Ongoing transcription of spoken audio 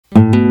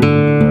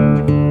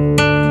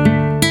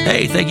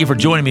Hey, thank you for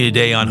joining me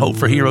today on Hope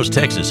for Heroes,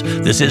 Texas.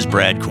 This is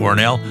Brad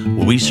Cornell,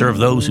 where we serve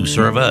those who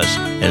serve us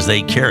as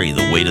they carry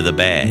the weight of the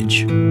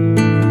badge.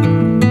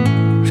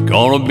 It's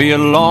gonna be a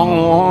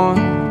long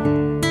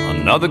one,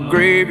 another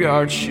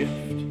graveyard shift.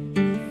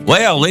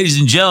 Well, ladies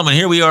and gentlemen,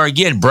 here we are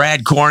again.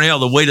 Brad Cornell,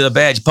 the Weight of the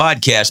Badge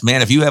podcast.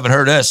 Man, if you haven't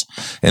heard us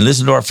and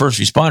listened to our first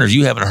responders,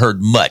 you haven't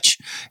heard much.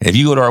 If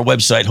you go to our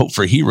website,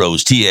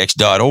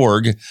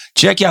 hopeforheroestx.org,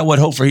 check out what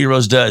Hope for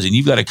Heroes does, and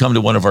you've got to come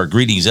to one of our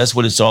greetings. That's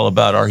what it's all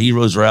about. Our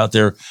heroes are out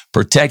there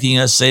protecting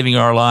us, saving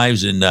our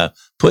lives, and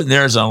putting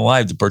theirs on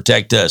live to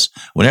protect us.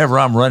 Whenever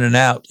I'm running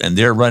out and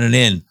they're running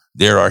in,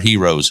 they're our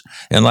heroes.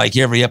 And like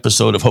every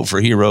episode of Hope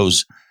for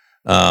Heroes,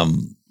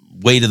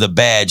 Weight of the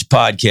Badge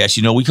podcast.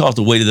 You know, we call it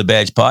the Weight of the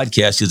Badge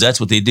podcast because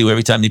that's what they do.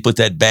 Every time they put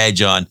that badge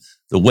on,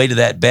 the weight of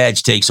that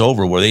badge takes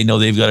over, where they know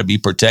they've got to be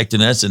protecting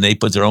us, and they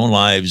put their own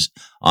lives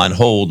on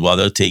hold while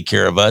they'll take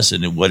care of us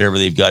and whatever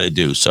they've got to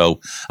do.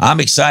 So I'm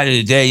excited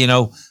today. You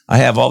know, I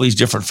have all these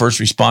different first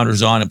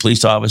responders on and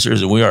police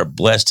officers, and we are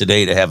blessed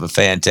today to have a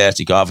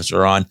fantastic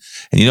officer on.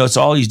 And, you know, it's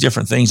all these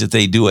different things that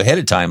they do ahead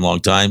of time, a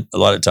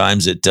lot of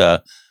times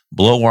that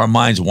blow our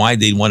minds why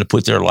they'd want to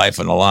put their life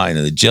on the line.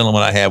 And the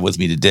gentleman I have with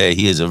me today,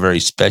 he is a very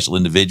special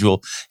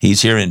individual.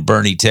 He's here in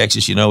Boerne,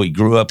 Texas. You know, he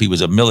grew up, he was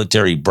a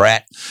military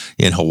brat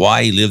in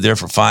Hawaii. He lived there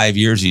for 5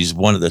 years. He's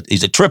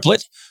a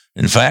triplet,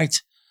 in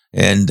fact.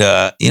 And,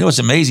 you know, it's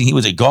amazing. He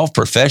was a golf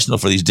professional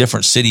for these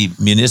different city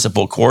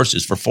municipal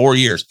courses for 4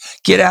 years.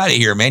 Get out of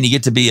here, man. You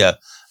get to be a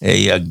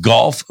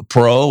golf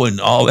pro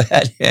and all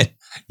that. And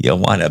you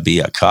want to be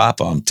a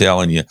cop, I'm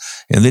telling you.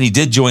 And then he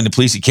did join the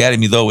police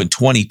academy, though, in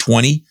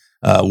 2020.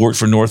 Worked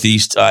for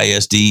Northeast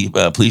ISD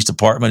Police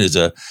Department as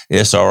a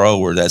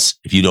SRO, where that's,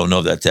 if you don't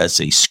know that,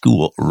 that's a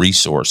school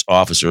resource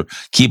officer,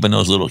 keeping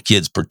those little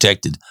kids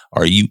protected,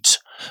 our youths.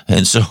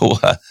 And so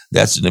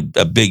that's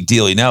a big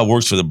deal. He now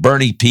works for the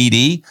Boerne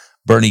PD,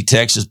 Boerne,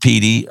 Texas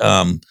PD,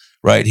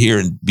 right here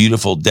in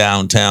beautiful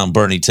downtown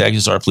Boerne,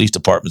 Texas. Our police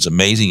department's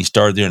amazing. He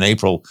started there in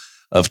April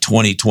of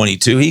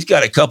 2022. He's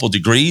got a couple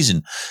degrees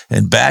and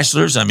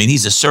bachelor's. I mean,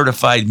 he's a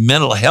certified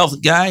mental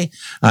health guy.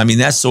 I mean,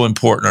 that's so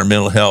important. Our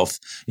mental health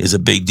is a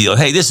big deal.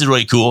 Hey, this is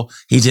really cool.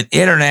 He's an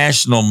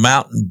international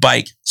mountain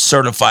bike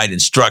certified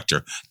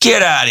instructor.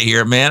 Get out of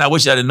here, man. I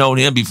wish I'd have known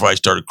him before I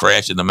started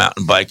crashing the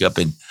mountain bike up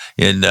in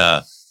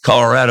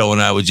Colorado when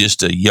I was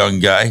just a young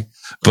guy.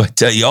 But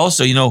he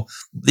also, you know,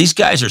 these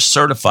guys are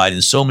certified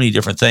in so many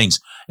different things.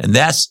 And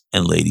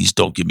ladies,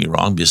 don't get me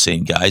wrong, I'm just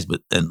saying guys,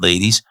 and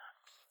ladies,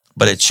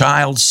 but a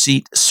child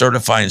seat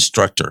certified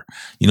instructor.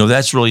 You know,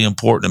 that's really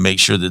important to make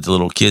sure that the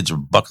little kids are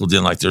buckled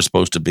in like they're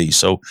supposed to be.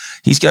 So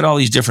he's got all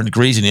these different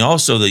degrees. And he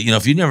also,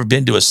 if you've never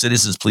been to a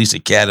Citizens Police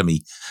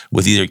Academy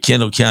with either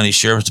Kendall County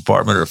Sheriff's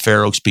Department or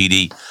Fair Oaks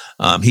PD,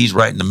 he's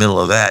right in the middle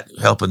of that,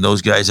 helping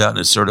those guys out, and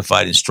a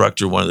certified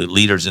instructor, one of the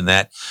leaders in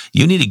that.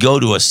 You need to go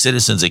to a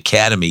Citizens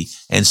Academy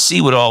and see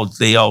what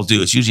they all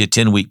do. It's usually a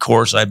 10-week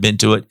course. I've been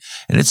to it,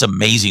 and it's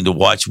amazing to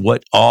watch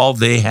what all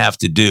they have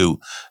to do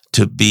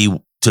to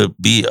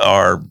be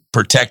our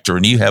protector,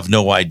 and you have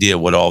no idea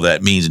what all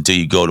that means until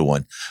you go to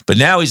one. But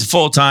now he's a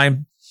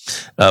full-time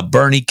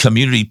Boerne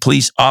community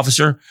police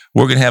officer.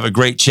 We're going to have a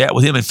great chat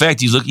with him. In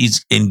fact,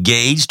 he's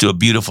engaged to a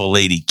beautiful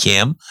lady,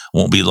 Kim.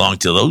 Won't be long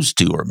till those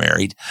two are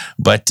married.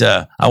 But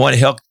I want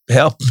to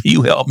help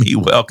me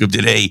welcome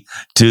today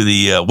to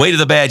the Weight of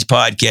the Badge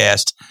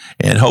podcast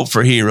and Hope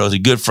for Heroes, a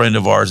good friend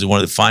of ours and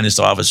one of the finest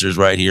officers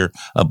right here.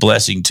 A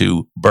blessing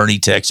to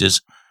Boerne,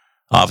 Texas.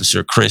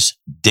 Officer Chris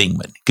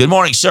Dingman. Good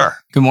morning, sir.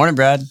 Good morning,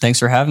 Brad. Thanks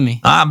for having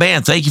me.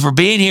 Man, thank you for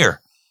being here.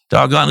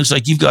 Doggone, looks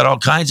like you've got all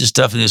kinds of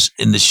stuff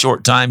in this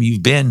short time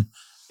you've been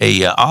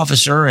a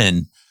officer,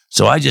 and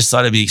so I just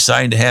thought it'd be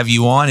exciting to have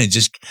you on and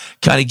just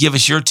kind of give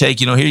us your take.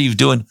 You know, here you're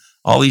doing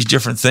all these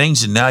different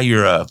things, and now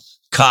you're a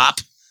cop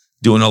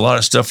doing a lot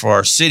of stuff for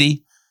our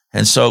city.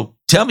 And so,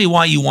 tell me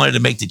why you wanted to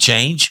make the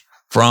change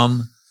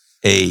from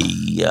a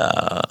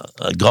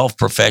golf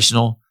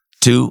professional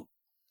to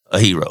a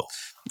hero.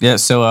 Yeah,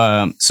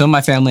 so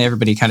my family,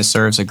 everybody kind of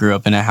serves. I grew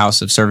up in a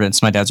house of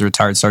servants. My dad's a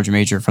retired sergeant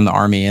major from the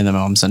Army, and then my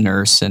mom's a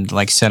nurse. And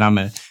like I said, I'm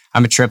a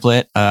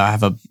triplet. I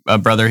have a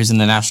brother who's in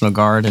the National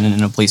Guard and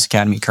in a police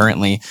academy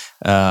currently.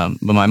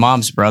 But my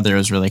mom's brother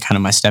was really kind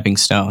of my stepping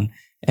stone.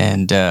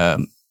 And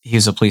he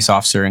was a police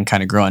officer, and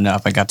kind of growing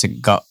up, I got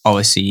to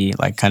always see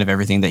like kind of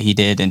everything that he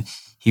did. And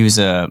he was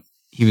a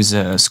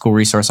school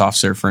resource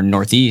officer for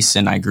Northeast,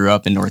 and I grew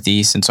up in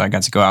Northeast, and so I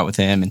got to go out with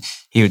him, and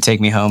he would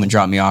take me home and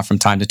drop me off from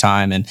time to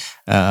time. And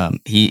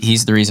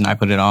he's the reason I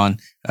put it on.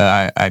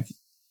 I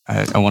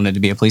wanted to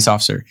be a police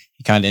officer.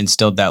 He kind of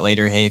instilled that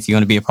later. Hey, if you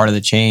want to be a part of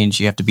the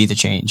change, you have to be the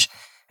change.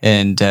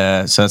 And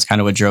so that's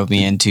kind of what drove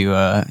me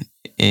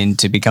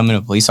into becoming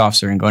a police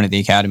officer and going to the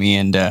academy.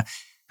 And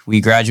we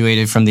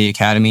graduated from the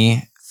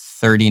academy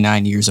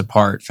 39 years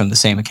apart from the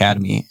same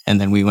academy,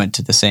 and then we went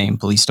to the same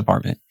police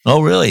department.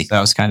 Oh, really? So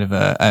that was kind of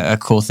a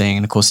cool thing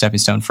and a cool stepping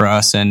stone for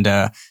us. And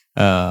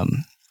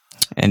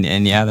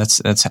yeah,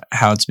 that's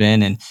how it's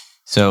been. And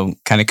so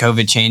kind of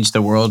COVID changed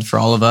the world for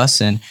all of us.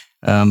 And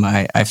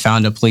I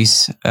found a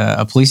police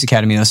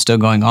academy that's still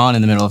going on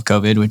in the middle of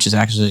COVID, which is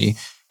actually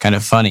kind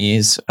of funny.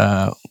 Is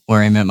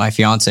where I met my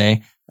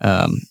fiance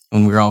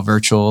when we were all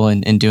virtual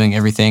and doing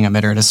everything. I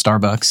met her at a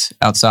Starbucks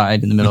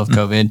outside in the middle of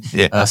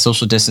COVID.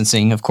 Social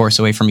distancing, of course,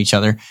 away from each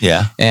other.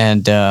 Yeah,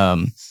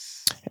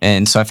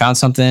 and so I found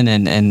something,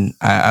 and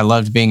I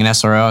loved being an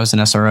SRO. I was an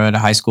SRO at a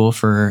high school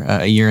for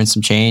a year and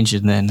some change,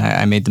 and then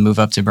I made the move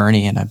up to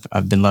Bernie, and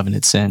I've been loving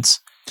it since.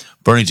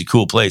 Bernie's a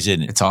cool place,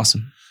 isn't it? It's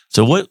awesome.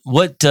 So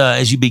what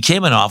as you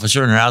became an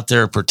officer and are out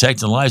there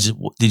protecting lives,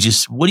 what do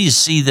you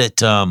see that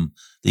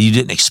that you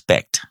didn't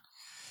expect?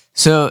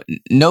 So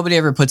nobody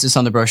ever puts this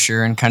on the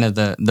brochure, and kind of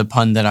the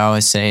pun that I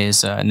always say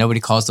is nobody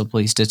calls the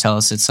police to tell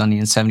us it's sunny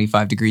and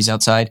 75 degrees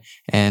outside,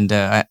 and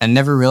I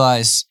never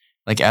realized,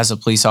 like, as a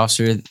police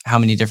officer, how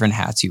many different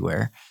hats you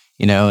wear,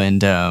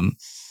 and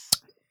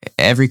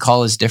every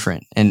call is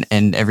different, and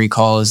every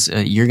call is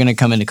you're going to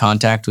come into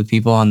contact with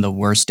people on the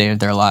worst day of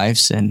their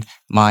lives. And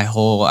my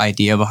whole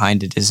idea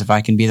behind it is if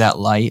I can be that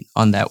light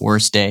on that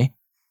worst day,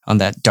 on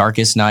that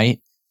darkest night,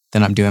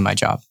 then I'm doing my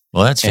job.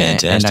 Well, that's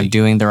fantastic. And I'm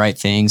doing the right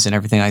things and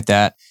everything like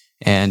that.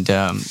 And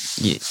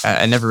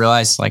I never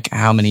realized, like,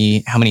 how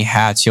many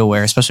hats you'll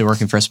wear, especially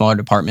working for a smaller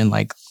department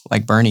like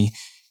Bernie.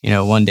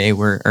 1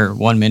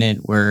 minute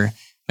we're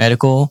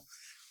medical,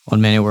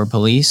 1 minute we're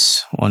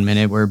police, 1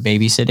 minute we're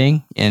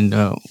babysitting, and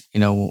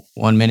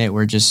 1 minute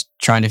we're just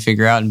trying to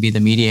figure out and be the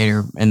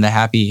mediator and the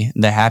happy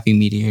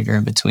mediator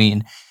in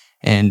between.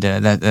 And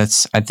I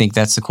think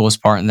that's the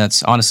coolest part, and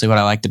that's honestly what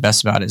I like the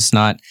best about it. It's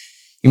not,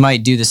 you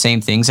might do the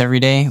same things every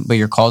day, but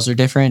your calls are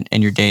different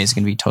and your day is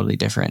going to be totally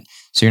different.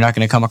 So you're not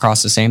going to come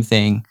across the same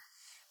thing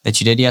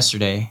that you did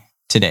yesterday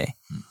today.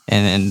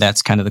 And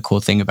that's kind of the cool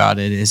thing about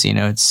it is,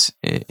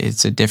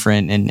 it's a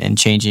different and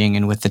changing,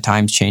 and with the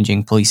times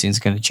changing, policing is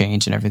going to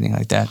change and everything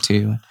like that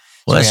too.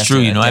 Well, so that's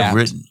true.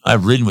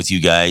 I've ridden with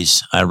you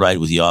guys. I ride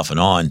with you off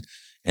and on,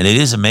 and it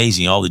is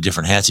amazing all the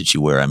different hats that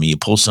you wear. I mean, you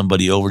pull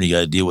somebody over and you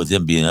got to deal with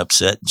them being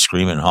upset and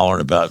screaming and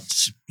hollering about,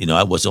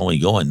 I was only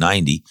going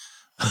 90.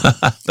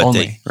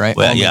 Right?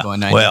 Well, only yeah. Going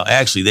 90. Well,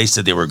 actually, they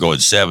said they were going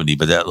 70,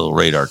 but that little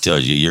radar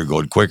tells you you're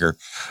going quicker,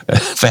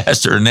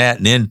 faster than that.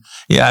 And then,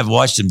 I've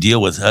watched them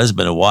deal with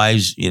husband and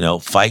wives,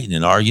 fighting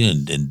and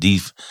arguing and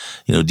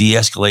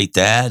de-escalate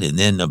that. And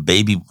then a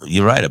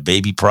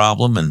baby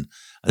problem. And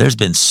there's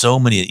been so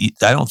many.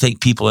 I don't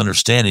think people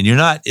understand. And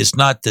it's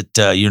not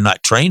that you're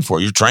not trained for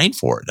it. You're trained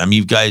for it. I mean,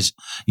 you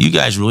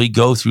guys really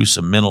go through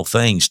some mental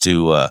things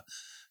to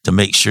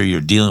make sure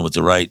you're dealing with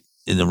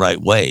in the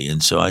right way.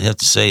 And so I have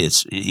to say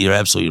you're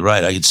absolutely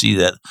right. I can see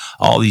that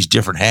all these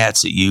different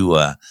hats that you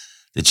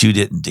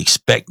didn't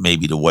expect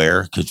maybe to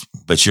wear,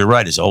 but you're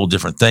right. It's a whole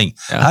different thing.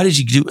 Yeah. How did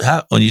you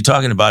when you're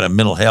talking about a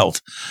mental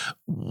health,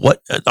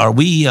 what are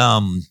we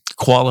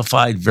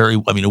qualified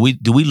do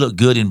we look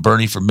good in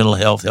Bernie for mental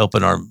health,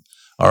 helping our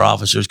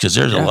officers? Because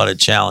there's a lot of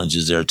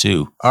challenges there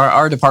too.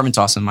 Our department's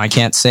awesome. I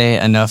can't say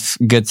enough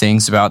good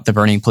things about the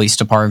Bernie Police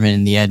Department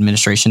and the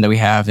administration that we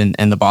have and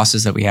the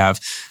bosses that we have.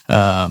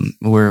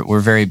 We're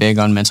very big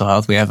on mental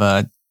health. We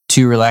have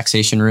 2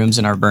 relaxation rooms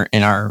in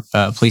our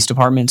police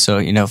department. So,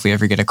 if we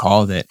ever get a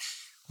call that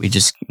we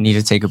just need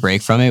to take a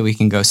break from it, we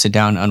can go sit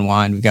down,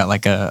 unwind. We've got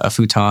like a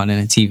futon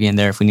and a TV in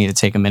there if we need to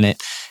take a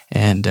minute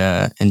and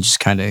just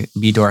kind of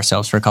be to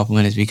ourselves for a couple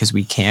minutes, because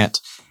we can't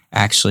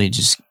actually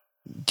just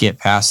get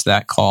past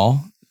that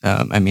call.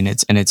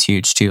 It's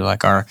huge too.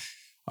 Like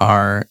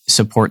our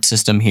support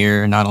system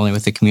here, not only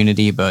with the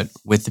community, but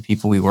with the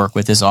people we work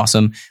with, is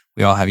awesome.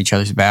 We all have each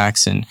other's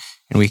backs, and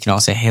we can all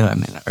say, "Hey,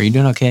 man, are you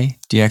doing okay?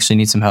 Do you actually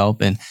need some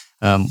help?" And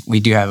we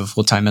do have a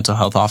full-time mental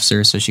health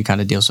officer, so she kind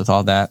of deals with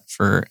all that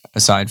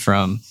aside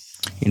from,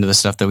 the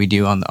stuff that we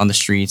do on the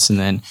streets, and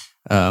then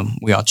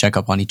we all check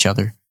up on each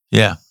other.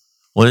 Yeah,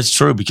 well, it's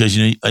true, because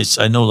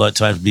I know a lot of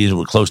times being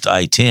we're close to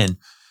I-10.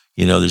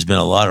 There's been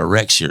a lot of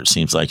wrecks here, it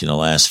seems like, in the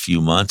last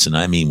few months, and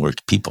I mean where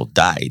people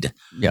died.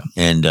 Yeah.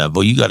 And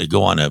you got to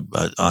go on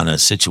a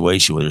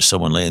situation where there's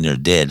someone laying there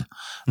dead.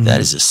 Mm-hmm.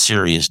 That is a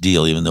serious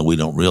deal, even though we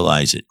don't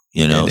realize it.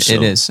 It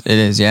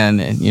is. Yeah,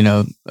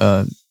 and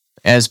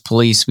as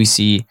police, we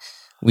see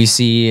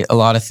a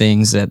lot of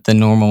things that the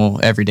normal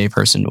everyday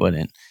person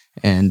wouldn't,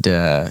 and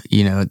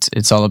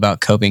it's all about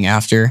coping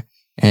after.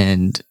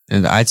 And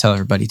I tell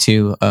everybody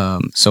too.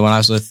 So when I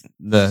was with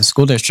the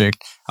school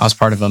district, I was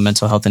part of a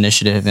mental health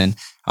initiative, and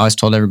I always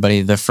told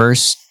everybody the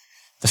first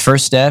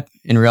step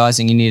in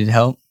realizing you needed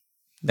help,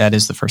 that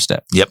is the first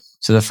step. Yep.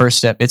 So the first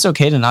step, it's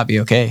okay to not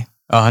be okay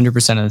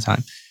 100% of the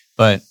time,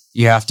 but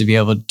you have to be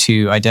able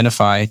to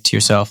identify to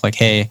yourself, like,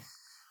 hey,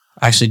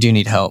 I actually do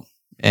need help,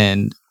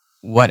 and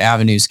what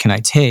avenues can I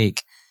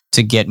take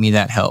to get me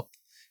that help?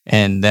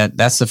 And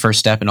that's the first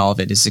step in all of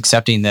it, is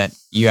accepting that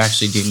you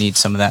actually do need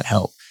some of that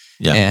help.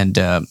 Yeah. And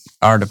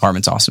our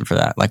department's awesome for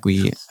that. Like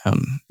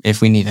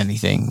if we need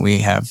anything, we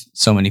have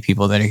so many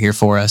people that are here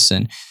for us,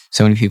 and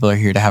so many people are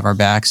here to have our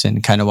backs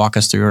and kind of walk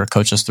us through or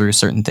coach us through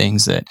certain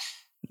things that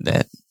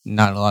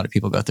not a lot of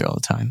people go through all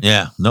the time.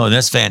 Yeah, no,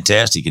 that's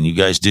fantastic, and you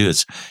guys do.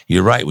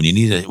 You're right. When you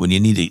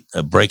need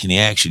a break in the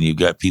action, you've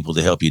got people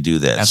to help you do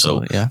that.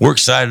 Absolutely, so yeah. We're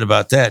excited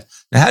about that.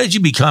 Now, how did you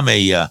become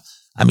a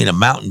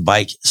mountain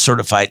bike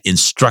certified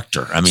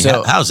instructor? I mean,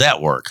 how's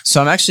that work?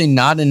 So I'm actually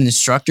not an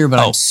instructor, but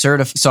I'm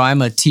certified. So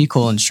I'm a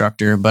T-Cool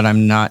instructor, but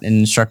I'm not an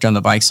instructor on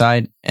the bike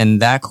side.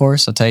 And that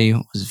course, I'll tell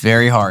you, was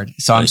very hard.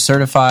 So I'm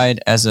certified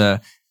as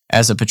a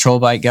patrol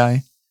bike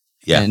guy.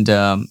 Yeah.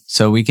 And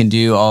so we can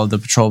do all the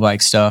patrol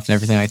bike stuff and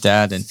everything like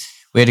that. And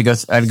I had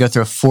to go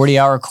through a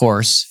 40-hour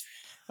course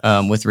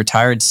with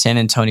retired San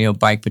Antonio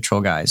bike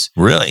patrol guys.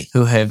 Really?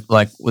 Who have,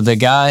 like, the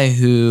guy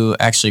who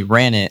actually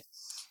ran it,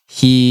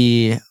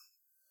 he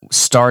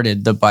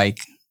started the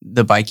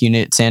bike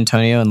unit at San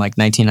Antonio in like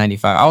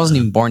 1995. I wasn't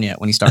even born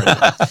yet when he started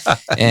it.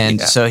 And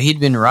so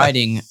he'd been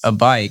riding a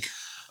bike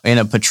in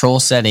a patrol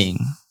setting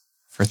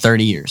for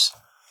 30 years.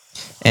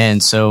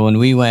 And so when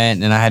we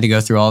went, and I had to go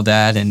through all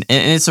that, and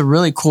it's a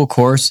really cool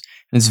course,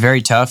 and it's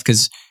very tough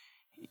because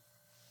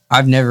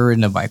I've never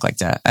ridden a bike like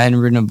that. I hadn't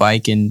ridden a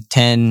bike in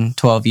 10,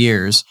 12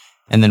 years.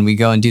 And then we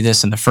go and do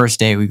this, and the first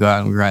day we go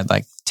out and we ride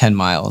like 10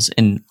 miles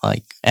in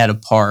like at a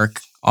park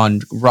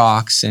on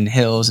rocks and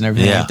hills and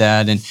everything like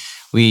that. And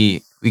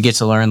we get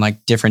to learn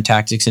like different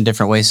tactics and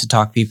different ways to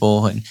talk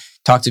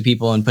to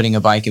people and putting a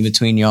bike in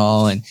between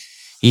y'all. And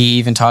he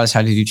even taught us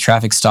how to do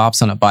traffic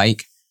stops on a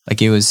bike.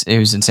 Like it was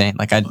insane.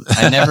 Like I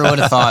never would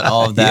have thought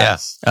all of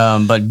that.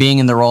 But being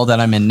in the role that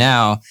I'm in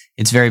now,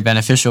 it's very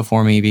beneficial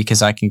for me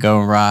because I can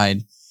go and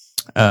ride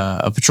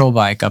a patrol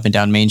bike up and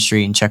down Main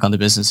Street and check on the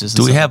businesses.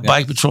 Do we have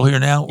bike patrol here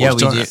now? Yeah, we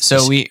do.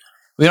 So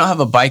we don't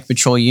have a bike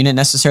patrol unit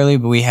necessarily,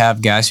 but we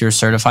have guys who are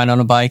certified on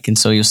a bike, and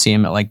so you'll see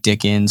them at like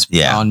Dickens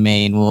on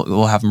Main.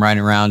 We'll have them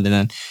riding around, and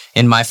then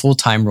in my full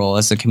time role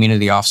as the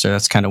community officer,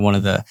 that's kind of one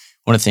of the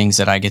things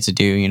that I get to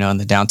do. You know, in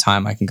the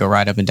downtime, I can go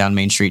ride up and down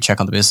Main Street,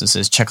 check on the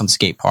businesses, check on the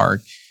skate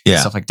park,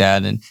 stuff like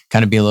that, and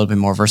kind of be a little bit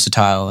more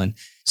versatile and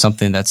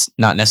something that's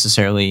not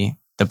necessarily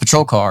the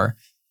patrol car,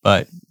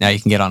 but now you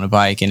can get on a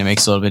bike, and it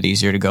makes it a little bit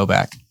easier to go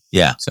back.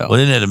 Yeah. So, well,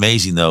 isn't it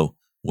amazing though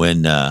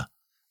when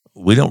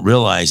we don't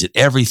realize that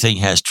everything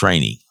has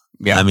training?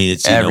 Yeah. I mean,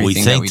 it's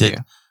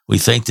we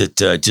think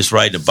that just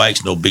riding a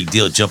bike's no big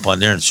deal. Jump on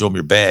there and show them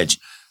your badge.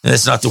 And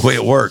that's not the way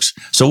it works.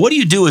 So, what do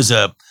you do as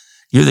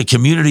you're the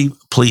community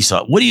police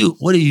officer?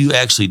 What do you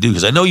actually do?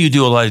 Because I know you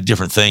do a lot of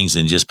different things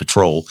than just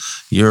patrol.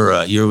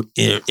 You're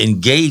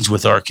engaged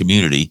with our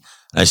community.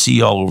 I see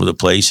you all over the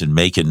place and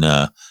making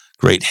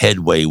great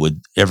headway with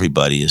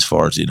everybody as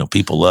far as,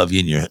 people love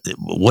you. And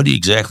what do you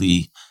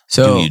exactly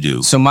do you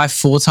do? So my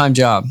full-time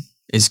job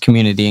is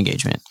community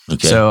engagement.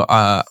 Okay. So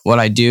what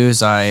I do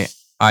is I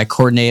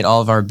coordinate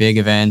all of our big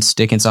events,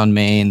 Dickens on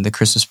Main, the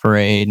Christmas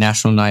Parade,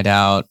 National Night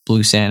Out,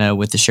 Blue Santa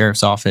with the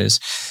Sheriff's Office,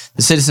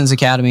 the Citizens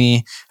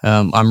Academy.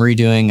 I'm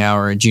redoing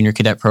our junior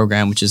cadet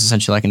program, which is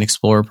essentially like an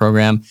Explorer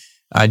program.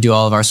 I do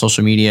all of our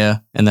social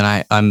media, and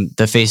then I'm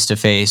the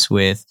face-to-face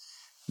with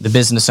the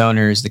business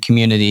owners, the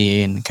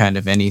community, and kind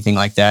of anything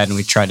like that. And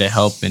we try to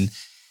help and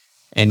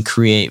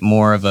create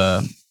more of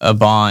a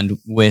bond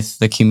with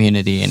the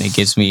community. And it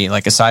gives me,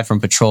 like, aside from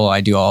patrol,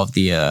 I do all of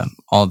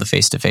the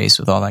face-to-face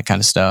with all that kind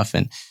of stuff.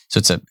 And so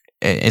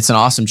it's an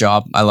awesome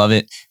job. I love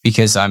it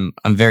because I'm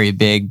very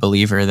big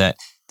believer that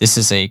this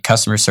is a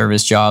customer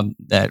service job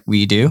that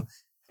we do.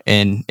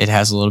 And it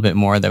has a little bit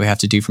more that we have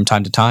to do from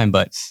time to time,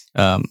 but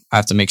I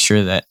have to make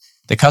sure that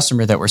the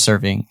customer that we're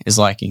serving is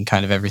liking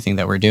kind of everything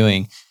that we're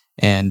doing,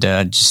 and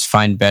just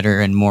find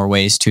better and more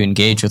ways to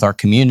engage with our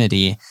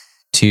community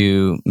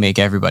to make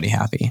everybody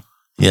happy.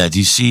 Yeah. Do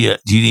you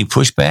need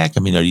pushback? I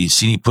mean, do you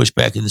see any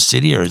pushback in the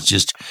city, or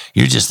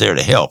you're just there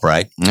to help,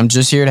 right? I'm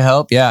just here to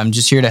help. Yeah, I'm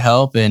just here to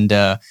help.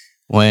 And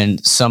when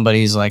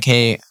somebody's like,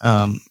 hey,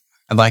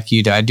 I'd like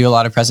you to, I do a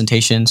lot of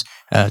presentations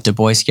to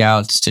Boy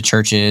Scouts, to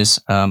churches.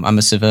 I'm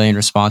a civilian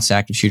response to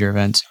active shooter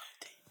events.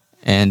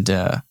 And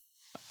I'm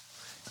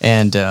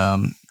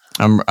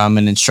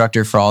an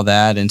instructor for all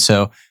that. And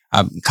so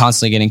I'm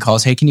constantly getting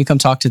calls. Hey, can you come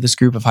talk to this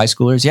group of high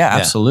schoolers? Yeah,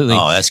 absolutely.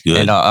 Oh, that's good.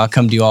 And I'll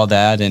come do all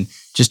that and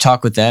just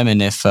talk with them. And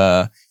if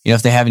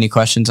they have any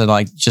questions, I'd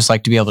like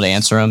to be able to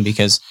answer them,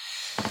 because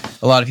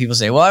a lot of people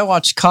say, well, I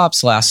watched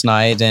Cops last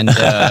night, and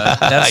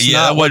that's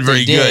not what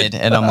they did.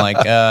 And I'm like,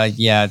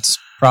 it's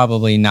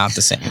probably not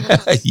the same.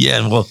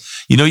 Yeah, well,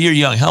 you're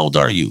young. How old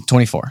are you?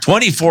 24.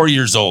 24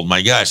 years old.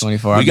 My gosh.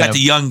 24. We got the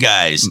young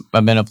guys.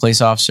 I've been a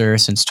police officer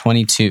since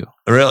 22.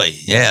 Really?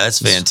 Yeah, that's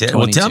fantastic. 22.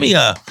 Well, tell me,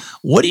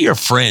 what are your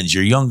friends,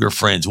 your younger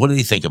friends, what do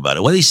they think about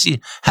it? What do they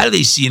see? How do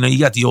they see, you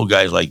got the old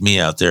guys like me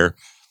out there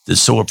that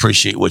so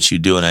appreciate what you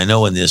do. And I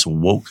know in this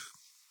woke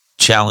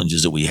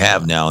challenges that we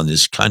have now in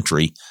this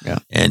country,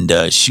 and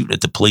shooting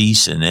at the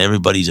police and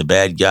everybody's a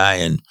bad guy.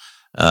 And,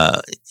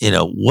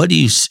 what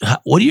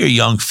do your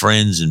young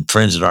friends and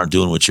friends that aren't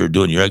doing what you're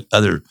doing,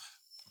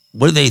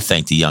 what do they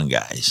think, the young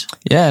guys?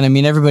 Yeah, and I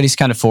mean, everybody's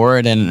kind of for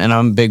it, and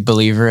I'm a big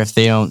believer. If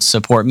they don't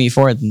support me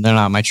for it, then they're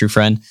not my true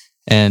friend.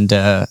 And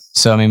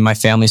so, I mean, my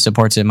family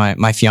supports it.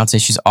 My fiance,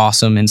 she's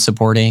awesome in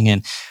supporting,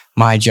 and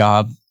my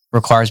job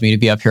requires me to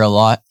be up here a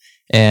lot.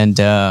 And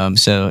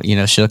so,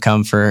 she'll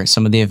come for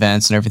some of the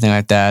events and everything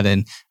like that.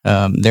 And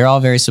they're all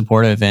very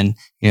supportive. And,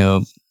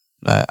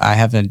 I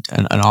have an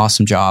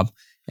awesome job.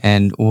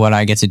 And what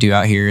I get to do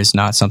out here is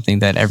not something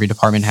that every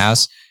department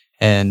has,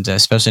 and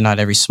especially not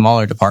every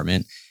smaller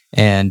department.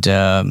 And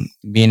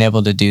being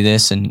able to do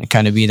this and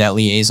kind of be that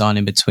liaison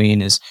in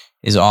between is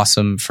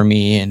awesome for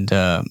me. And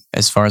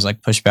as far as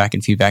like pushback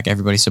and feedback,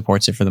 everybody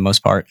supports it for the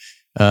most part.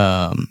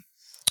 And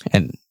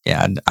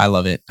yeah, I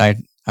love it. I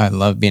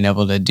love being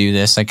able to do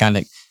this. I kind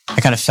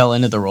of fell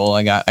into the role.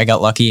 I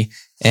got lucky,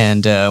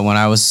 and when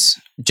I was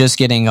just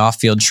getting off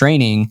field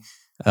training,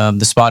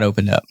 the spot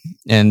opened up,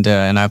 and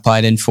I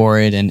applied in for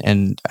it,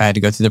 and I had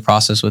to go through the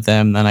process with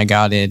them. Then I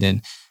got it,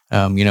 and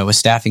with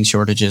staffing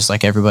shortages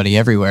like everybody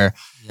everywhere,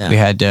 we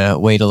had to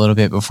wait a little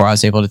bit before I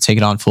was able to take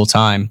it on full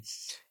time.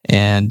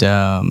 And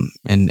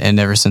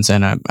ever since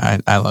then,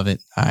 I love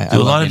it.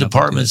 Do a lot of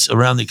departments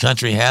around the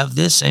country have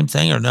this same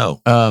thing or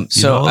no?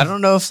 So I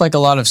don't know if like a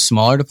lot of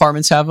smaller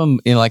departments have them.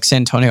 Like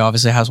San Antonio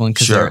obviously has one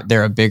because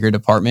they're a bigger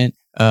department.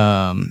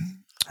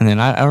 And then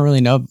I don't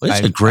really know. Well, it's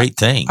a great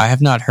thing. I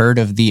have not heard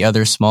of the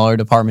other smaller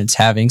departments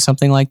having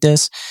something like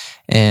this,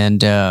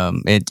 and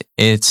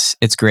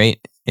it's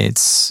great.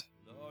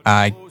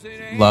 I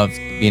love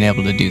being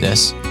able to do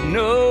this.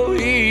 No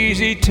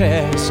easy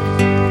task,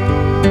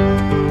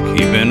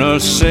 keeping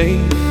us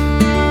safe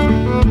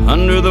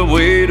under the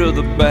weight of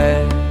the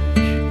badge.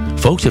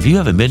 Folks, if you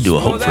haven't been to a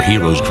Hope for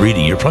Heroes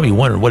greeting, you're probably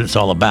wondering what it's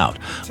all about.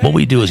 What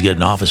we do is get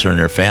an officer and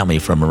their family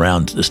from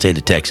around the state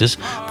of Texas.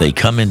 They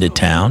come into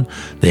town.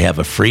 They have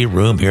a free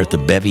room here at the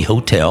Bevy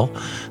Hotel.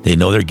 They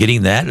know they're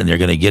getting that, and they're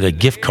going to get a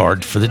gift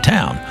card for the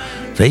town.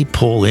 They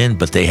pull in,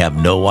 but they have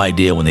no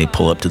idea when they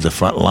pull up to the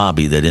front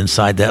lobby that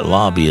inside that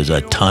lobby is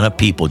a ton of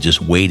people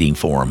just waiting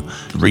for them.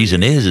 The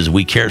reason is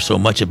we care so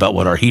much about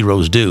what our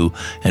heroes do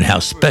and how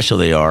special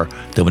they are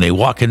that when they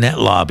walk in that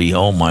lobby,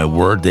 oh my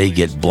word, they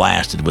get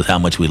blasted with how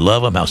much we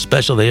love them, how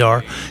special they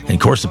are. And of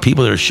course, the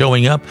people that are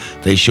showing up,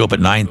 they show up at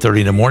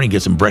 9:30 in the morning,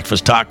 get some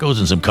breakfast tacos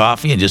and some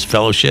coffee and just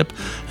fellowship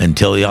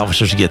until the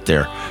officers get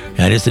there.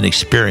 And it's an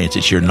experience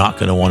that you're not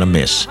going to want to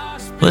miss.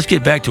 Let's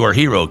get back to our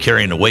hero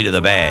carrying the weight of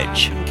the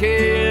badge.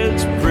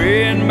 Kids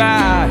praying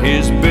by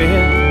his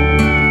bed.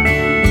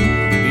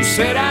 He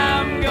said,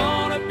 I'm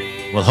gonna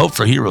be. Well, Hope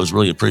for Heroes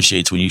really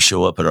appreciates when you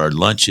show up at our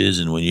lunches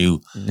and when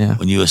you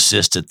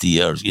assist at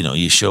the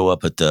you show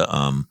up at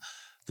the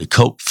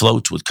Coke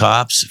floats with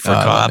cops for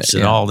cops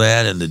and all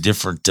that, and the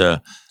different.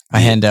 I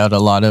hand out a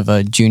lot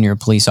of junior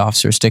police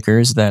officer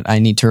stickers that I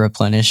need to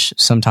replenish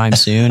sometime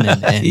soon,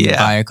 and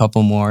buy a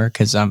couple more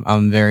because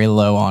I'm very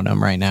low on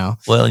them right now.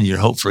 Well, and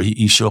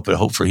you show up at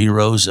Hope for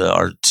Heroes.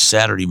 Our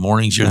Saturday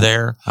mornings, you're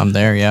there. I'm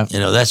there. Yeah.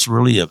 That's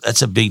really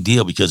that's a big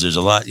deal because there's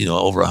a lot.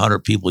 Over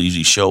 100 people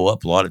usually show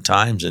up a lot of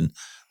times, and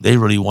they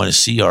really want to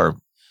see our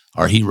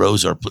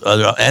heroes.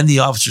 And the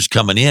officers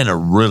coming in are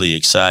really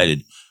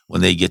excited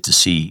when they get to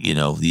see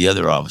the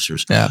other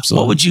officers. Yeah,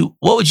 absolutely.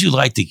 What would you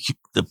like to?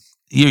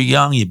 You're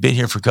young. You've been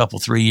here for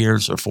 3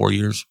 years or 4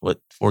 years. What,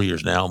 4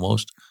 years now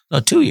almost? No,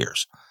 2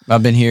 years.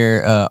 I've been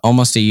here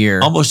almost a year.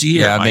 Almost a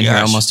year. Yeah, I've been here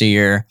almost a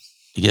year.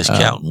 I guess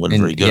counting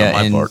wasn't very good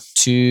on my part.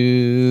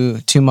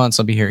 2 months,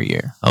 I'll be here a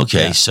year.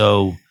 Okay,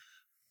 so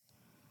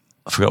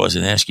I forgot what I was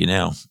going to ask you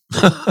now.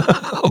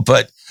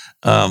 But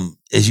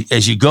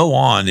as you go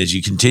on, as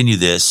you continue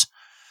this,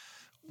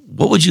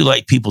 what would you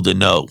like people to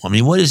know? I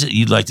mean, what is it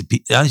you'd like to?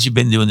 Now that you've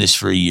been doing this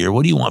for a year,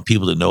 what do you want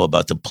people to know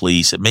about the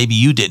police that maybe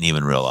you didn't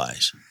even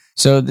realize?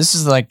 So this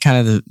is like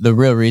kind of the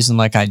real reason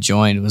like I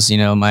joined was,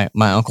 my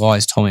uncle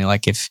always told me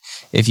like if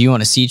you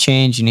want to see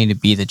change, you need to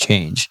be the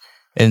change.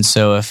 And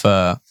so if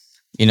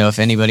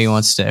anybody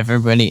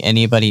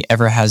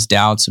ever has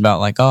doubts about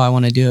like, oh, I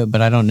want to do it,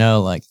 but I don't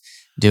know, like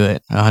do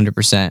it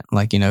 100%.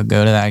 Like,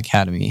 go to that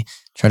academy,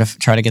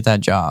 try to get that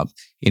job,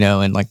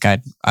 and like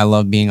I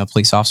love being a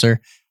police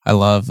officer. I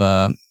love,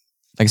 like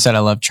I said, I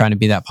love trying to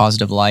be that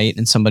positive light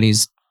in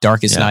somebody's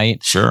darkest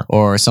night,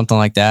 or something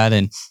like that.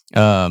 And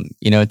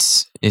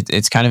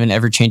it's kind of an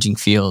ever-changing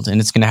field, and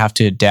it's going to have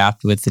to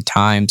adapt with the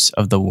times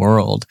of the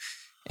world.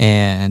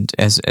 And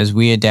as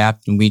we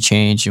adapt and we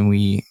change and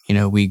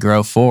we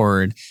grow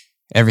forward,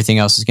 everything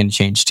else is going to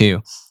change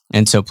too.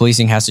 And so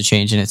policing has to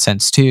change in its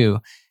sense too.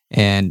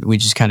 And we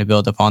just kind of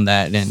build upon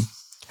that. And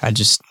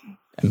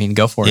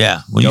go for it.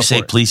 Yeah. When you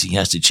say policing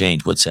has to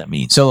change, what's that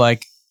mean? So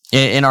like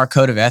in our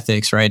code of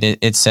ethics, right,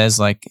 it says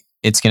like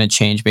it's going to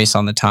change based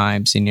on the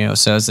times. And,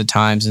 so as the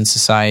times in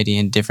society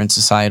and different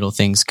societal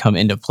things come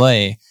into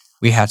play,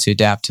 we have to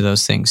adapt to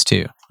those things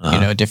too.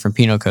 Different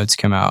penal codes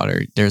come out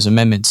or there's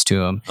amendments to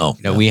them.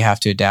 We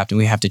have to adapt and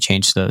we have to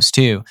change those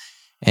too.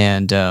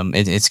 And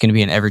it's going to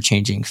be an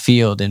ever-changing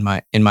field in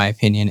my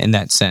opinion, in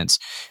that sense,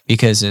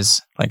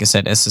 because like I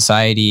said, as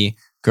society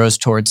grows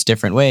towards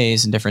different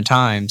ways and different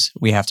times,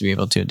 we have to be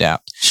able to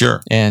adapt.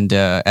 Sure. And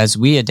as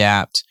we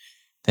adapt,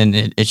 then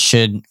it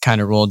should kind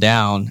of roll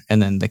down,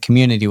 and then the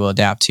community will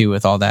adapt too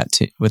with all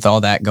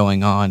that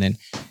going on, and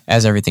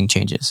as everything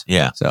changes.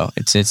 Yeah. So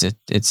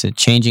it's a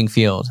changing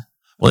field.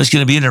 Well, it's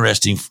going to be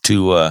interesting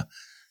to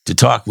to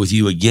talk with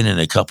you again in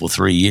a couple,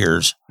 3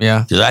 years.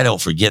 Yeah. Because I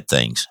don't forget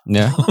things.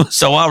 Yeah.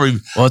 So well,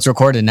 it's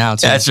recorded now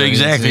too. That's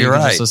exactly you can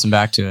right. just listen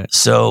back to it.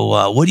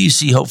 So what do you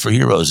see Hope for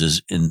Heroes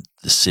is in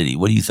the city?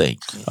 What do you think?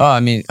 Oh, I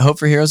mean, Hope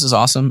for Heroes is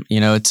awesome. You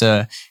know, it's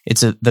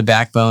the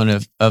backbone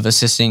of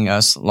assisting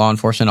us law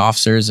enforcement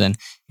officers. And,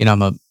 you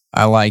know,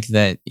 I like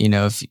that, you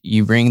know, if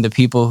you bring the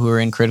people who are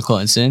in critical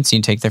incidents,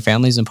 you take their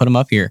families and put them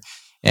up here.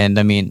 And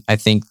I mean, I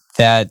think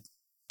that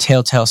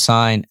telltale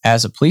sign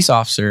as a police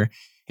officer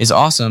is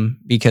awesome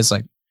because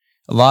like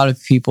a lot of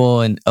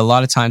people and a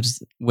lot of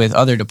times with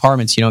other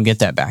departments, you don't get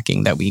that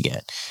backing that we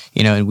get,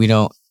 you know, and we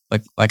don't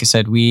like I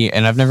said,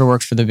 and I've never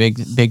worked for the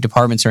big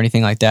departments or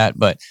anything like that,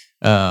 but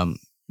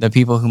the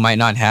people who might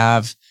not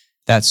have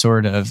that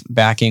sort of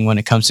backing when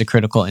it comes to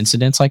critical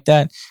incidents like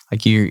that,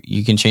 like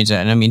you can change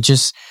that. And I mean,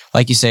 just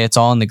like you say, it's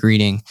all in the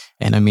greeting.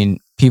 And I mean,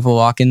 people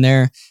walk in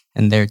there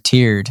and they're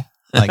teared.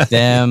 Like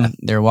them,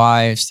 their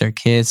wives, their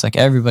kids, like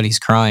everybody's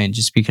crying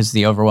just because of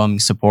the overwhelming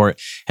support.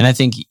 And I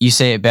think you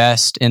say it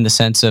best in the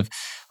sense of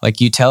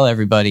like you tell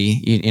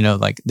everybody, you know,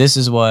 like this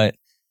is what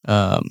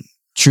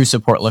true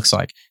support looks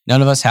like.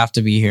 None of us have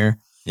to be here.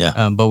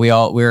 Yeah. But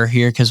we're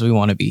here because we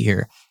want to be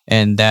here.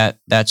 And that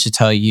should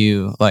tell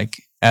you, like,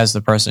 as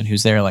the person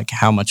who's there, like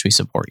how much we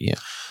support you.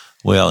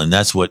 Well, and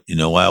that's what, you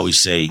know, I always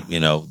say, you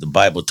know, the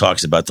Bible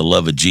talks about the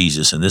love of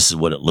Jesus, and this is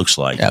what it looks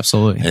like.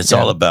 Absolutely. And it's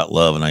all about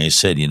love. And like I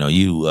said, you know,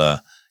 you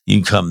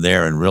can come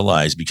there and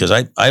realize, because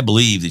I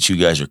believe that you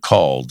guys are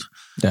called.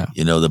 Yeah.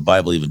 You know, the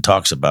Bible even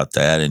talks about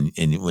that. And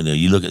when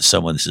you look at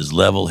someone that is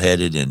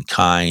level-headed and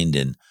kind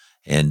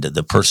and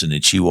the person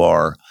that you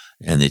are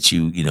and that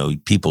you know,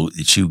 people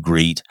that you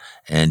greet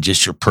and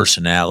just your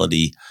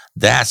personality,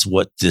 that's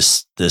what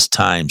this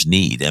times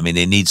need. I mean,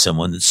 they need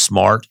someone that's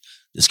smart,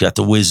 that's got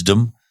the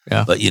wisdom.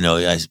 Yeah. But, you know,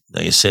 like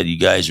I said,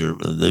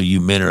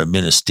 you men are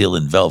men of steel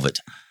and velvet.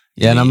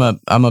 Yeah. And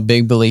I'm a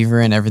big believer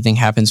in everything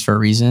happens for a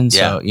reason.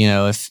 So, you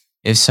know,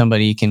 if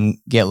somebody can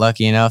get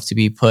lucky enough to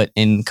be put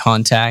in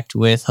contact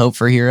with Hope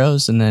for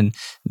Heroes and then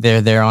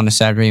they're there on a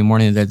Saturday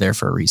morning, they're there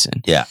for a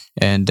reason. Yeah.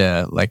 And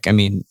like, I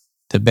mean,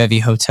 the Bevy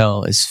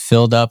Hotel is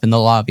filled up in the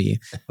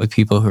lobby with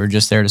people who are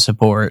just there to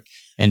support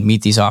and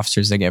meet these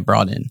officers that get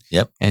brought in.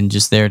 Yep. And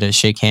just there to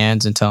shake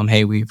hands and tell them,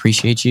 hey, we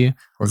appreciate you.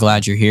 We're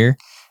glad you're here.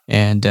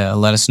 And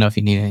let us know if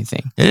you need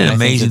anything. Isn't it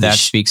amazing that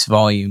speaks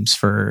volumes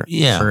for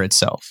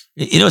itself.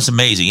 You know, it's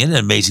amazing. Isn't it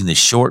amazing the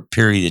short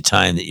period of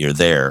time that you're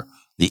there,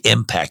 the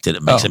impact that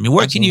it makes? I mean,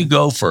 where can you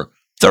go for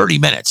 30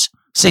 minutes,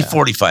 say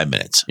 45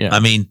 minutes? Yeah. I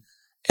mean,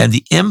 and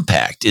the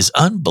impact is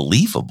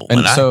unbelievable.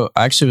 And so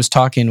I actually was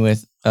talking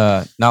with,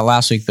 not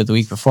last week, but the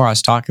week before, I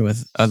was talking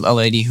with a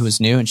lady who was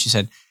new, and she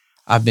said,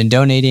 I've been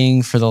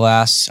donating for the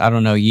last,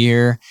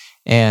 year,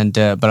 and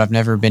but I've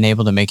never been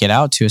able to make it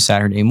out to a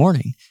Saturday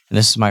morning. And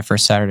this is my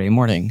first Saturday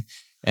morning.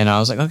 And I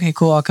was like, okay,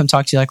 cool. I'll come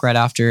talk to you like right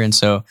after. And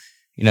so,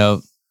 you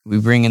know, we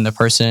bring in the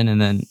person, and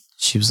then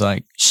she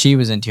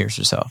was in tears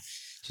herself.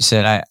 She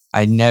said,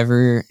 I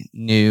never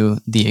knew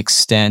the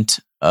extent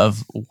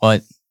of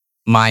what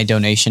my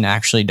donation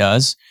actually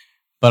does,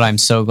 but I'm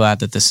so glad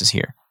that this is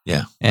here.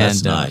 Yeah, and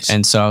that's nice.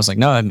 And so I was like,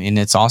 no, I mean,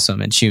 it's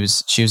awesome. And she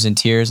was in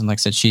tears, and like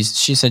I said, she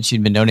said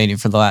she'd been donating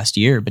for the last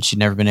year, but she'd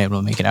never been able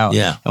to make it out.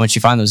 Yeah. And when she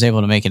finally was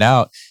able to make it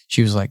out,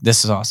 she was like,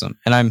 this is awesome.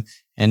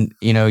 And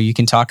you know, you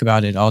can talk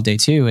about it all day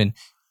too,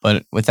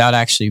 but without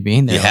actually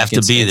being there, you have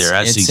to be there.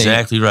 That's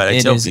exactly right. I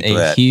tell people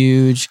that. It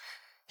is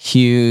a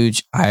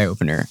huge eye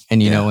opener.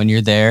 And you know, when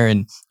you're there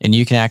and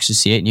you can actually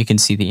see it, and you can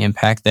see the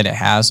impact that it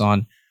has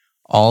on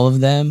all of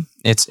them,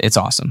 it's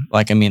awesome.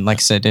 Like, I mean, like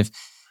I said,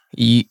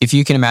 if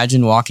you can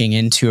imagine walking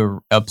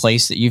into a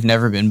place that you've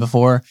never been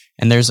before,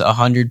 and there's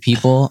 100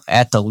 people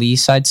at the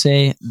least, I'd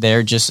say,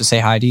 there just to say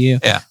hi to you,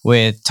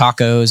 with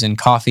tacos and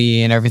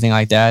coffee and everything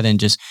like that, and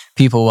just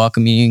people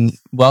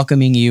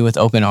welcoming you with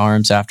open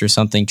arms after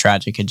something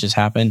tragic had just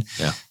happened.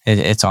 Yeah,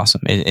 it's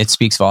awesome. It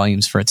speaks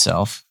volumes for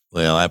itself.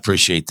 Well, I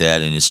appreciate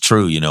that, and it's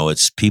true. You know,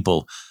 it's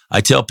people. I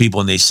tell people,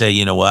 and they say,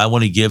 you know, well, I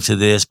want to give to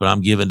this, but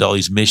I'm giving to all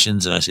these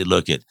missions, and I say,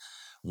 look,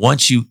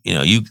 once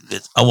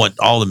I want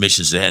all the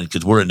missions to end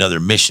because we're another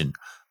mission.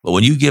 But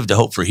when you give to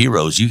Hope for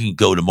Heroes, you can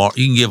go tomorrow.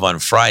 You can give on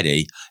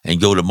Friday and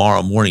go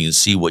tomorrow morning and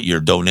see what your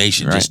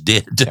donation just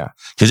did.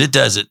 Because it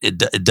does.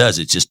 It does.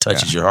 It just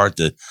touches your heart.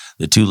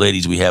 The two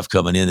ladies we have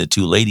coming in, the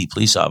two lady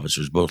police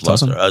officers, both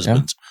lost their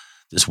husbands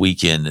this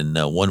weekend, and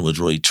one was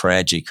really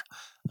tragic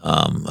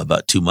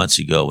about 2 months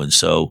ago. And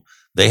so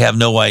they have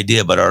no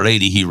idea, but Our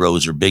Lady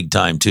heroes are big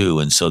time too.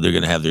 And so they're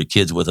going to have their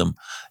kids with them,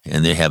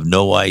 and they have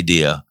no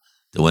idea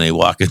that when they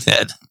walk in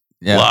that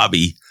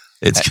lobby,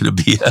 it's going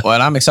to be well,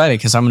 and I'm excited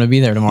because I'm going to be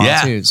there tomorrow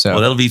too. So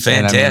that'll be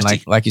fantastic. I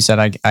mean, like you said,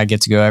 I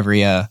get to go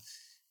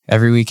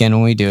every weekend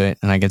when we do it,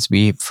 and I get to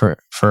be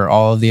for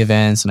all of the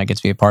events, and I get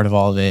to be a part of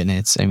all of it.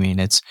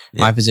 And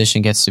my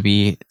position gets to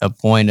be a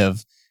point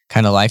of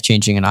kind of life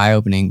changing and eye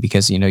opening,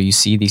 because you know, you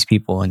see these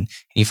people and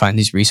you find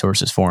these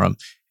resources for them,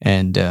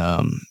 and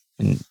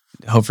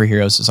Hope for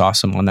Heroes is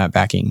awesome on that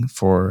backing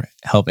for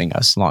helping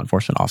us law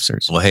enforcement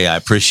officers. Well, hey, I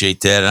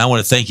appreciate that. And I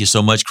want to thank you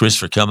so much, Chris,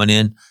 for coming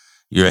in.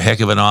 You're a heck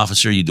of an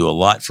officer. You do a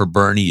lot for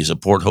Bernie. You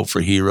support Hope for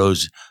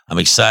Heroes. I'm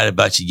excited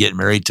about you getting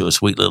married to a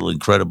sweet little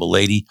incredible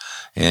lady.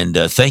 And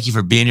thank you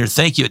for being here.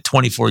 Thank you at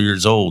 24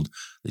 years old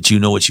that you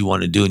know what you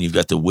want to do and you've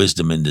got the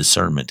wisdom and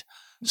discernment.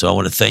 So I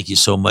want to thank you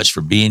so much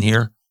for being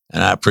here,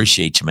 and I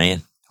appreciate you,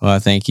 man. Well,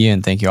 thank you,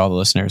 and thank you all the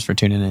listeners for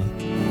tuning in.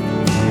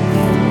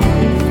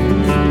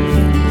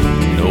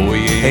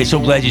 Hey, so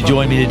glad you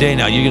joined me today.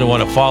 Now, you're going to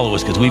want to follow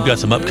us because we've got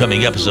some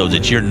upcoming episodes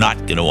that you're not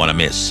going to want to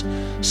miss.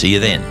 See you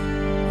then.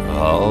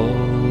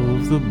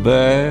 Of the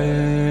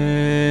bad